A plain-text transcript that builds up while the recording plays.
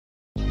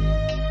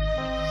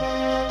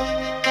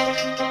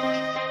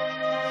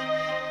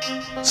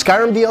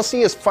Skyrim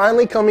DLC is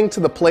finally coming to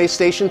the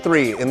PlayStation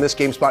 3 in this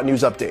GameSpot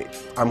news update.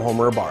 I'm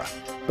Homer Ibarra.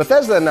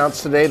 Bethesda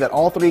announced today that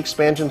all 3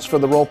 expansions for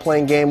the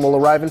role-playing game will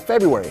arrive in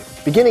February,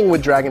 beginning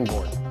with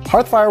Dragonborn.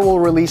 Hearthfire will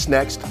release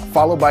next,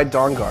 followed by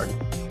Dawnguard.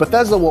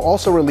 Bethesda will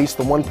also release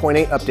the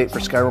 1.8 update for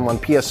Skyrim on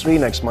PS3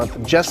 next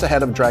month, just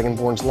ahead of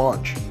Dragonborn's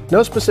launch.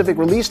 No specific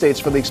release dates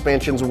for the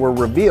expansions were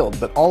revealed,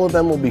 but all of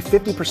them will be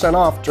 50%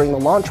 off during the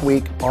launch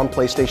week on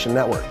PlayStation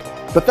Network.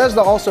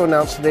 Bethesda also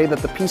announced today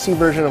that the PC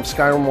version of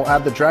Skyrim will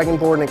add the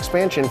Dragonborn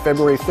expansion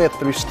February 5th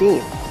through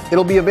Steam.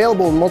 It'll be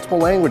available in multiple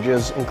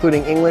languages,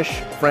 including English,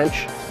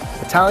 French,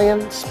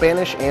 Italian,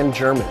 Spanish, and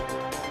German.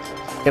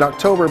 In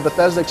October,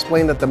 Bethesda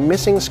explained that the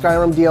missing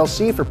Skyrim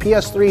DLC for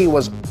PS3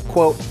 was,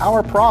 quote,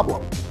 our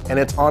problem, and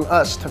it's on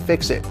us to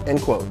fix it,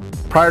 end quote.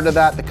 Prior to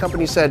that, the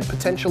company said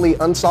potentially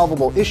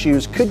unsolvable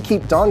issues could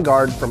keep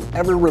Dawnguard from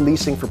ever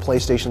releasing for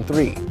PlayStation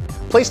 3.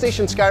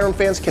 PlayStation Skyrim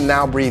fans can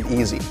now breathe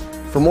easy.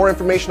 For more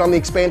information on the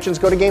expansions,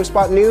 go to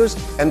GameSpot News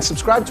and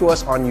subscribe to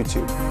us on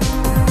YouTube.